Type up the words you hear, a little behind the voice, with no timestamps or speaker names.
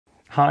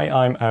Hi,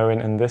 I'm Owen,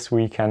 and this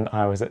weekend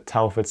I was at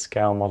Telford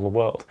Scale Model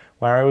World,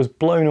 where I was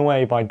blown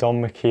away by Don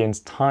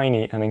McKeand's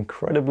tiny and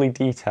incredibly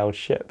detailed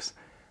ships.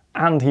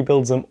 And he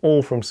builds them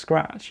all from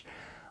scratch.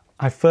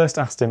 I first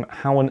asked him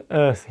how on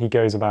earth he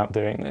goes about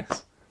doing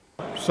this.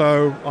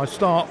 So I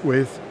start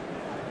with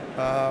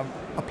a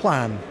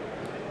plan,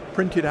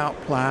 printed out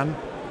plan.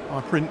 I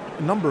print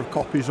a number of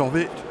copies of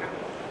it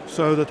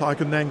so that I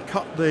can then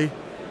cut the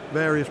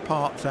various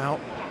parts out,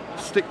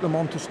 stick them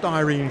onto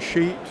styrene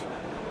sheet.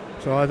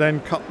 So I then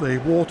cut the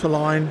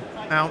waterline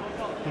out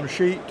from a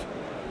sheet.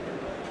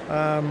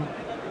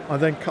 I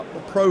then cut the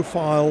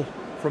profile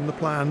from the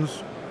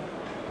plans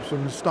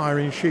from the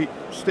styrene sheet,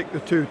 stick the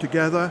two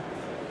together,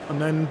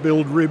 and then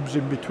build ribs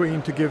in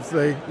between to give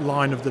the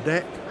line of the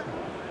deck.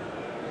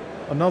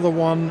 Another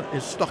one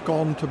is stuck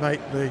on to make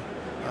the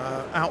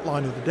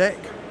outline of the deck,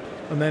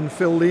 and then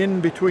fill the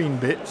in-between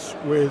bits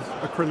with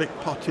acrylic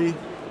putty.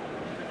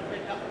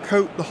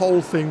 Coat the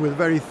whole thing with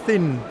very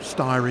thin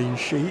styrene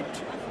sheet,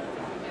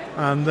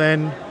 and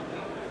then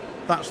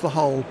that's the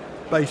hull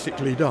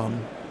basically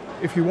done.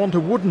 If you want a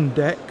wooden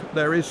deck,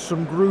 there is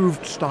some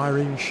grooved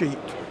styrene sheet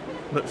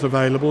that's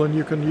available, and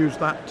you can use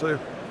that to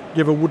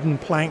give a wooden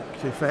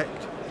planked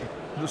effect.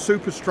 The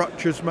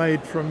superstructure's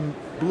made from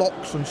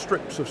blocks and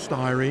strips of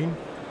styrene,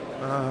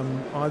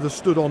 either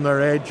stood on their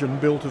edge and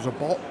built as a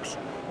box,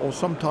 or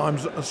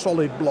sometimes a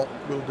solid block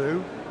will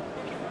do.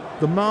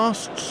 The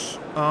masts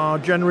are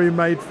generally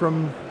made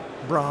from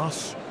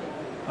brass,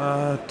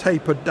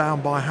 tapered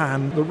down by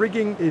hand. The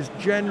rigging is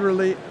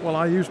generally, well,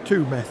 I use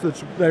two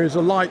methods. There is a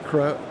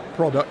lycra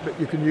product that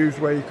you can use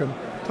where you can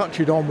touch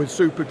it on with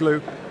super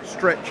glue,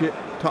 stretch it,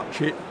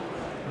 touch it,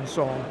 and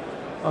so on.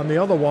 And the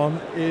other one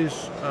is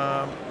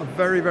a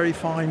very, very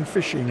fine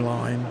fishing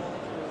line,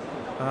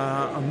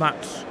 and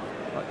that's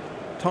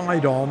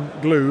tied on,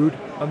 glued,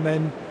 and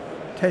then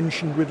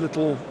tensioned with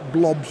little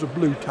blobs of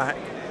blue tack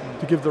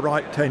to give the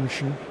right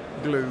tension,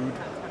 glued.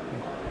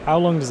 How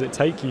long does it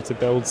take you to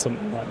build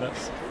something like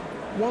this?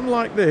 One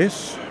like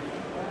this,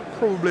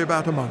 probably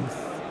about a month.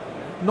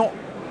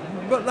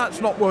 But that's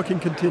not working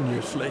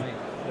continuously.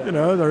 You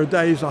know, there are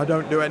days I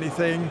don't do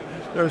anything.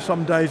 There are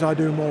some days I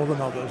do more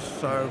than others.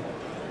 So,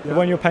 yeah.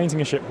 When you're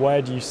painting a ship,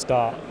 where do you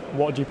start?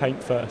 What do you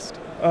paint first?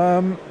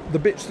 The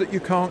bits that you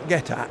can't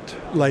get at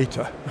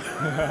later.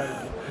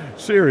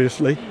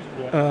 Seriously.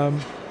 Yeah.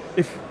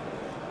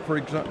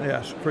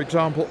 For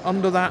example,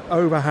 under that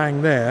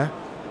overhang there,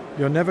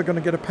 you're never going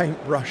to get a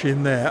paintbrush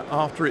in there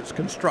after it's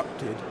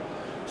constructed.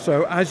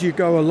 So as you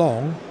go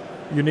along,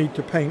 you need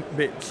to paint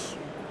bits.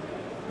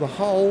 The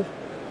hull,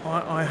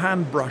 I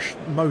hand brush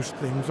most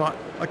things.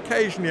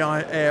 Occasionally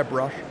I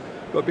airbrush,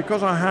 but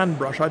because I hand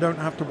brush, I don't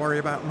have to worry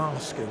about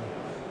masking.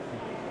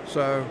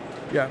 So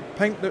yeah,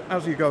 paint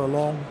as you go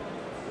along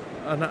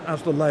and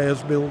as the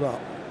layers build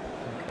up.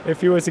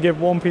 If you were to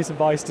give one piece of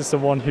advice to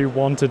someone who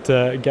wanted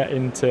to get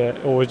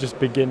into or was just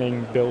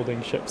beginning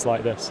building ships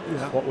like this,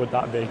 What would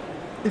that be?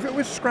 If it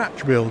was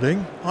scratch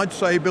building, I'd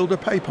say build a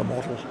paper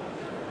model.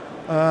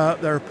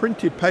 There are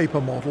printed paper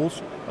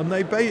models, and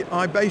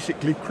I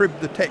basically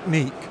cribbed the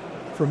technique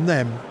from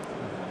them.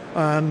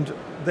 And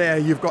there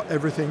you've got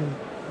everything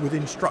with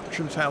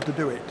instructions how to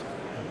do it.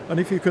 And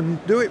if you can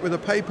do it with a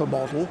paper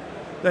model,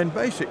 then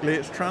basically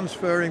it's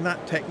transferring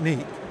that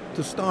technique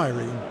to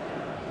styrene,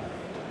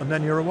 and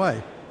then you're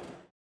away.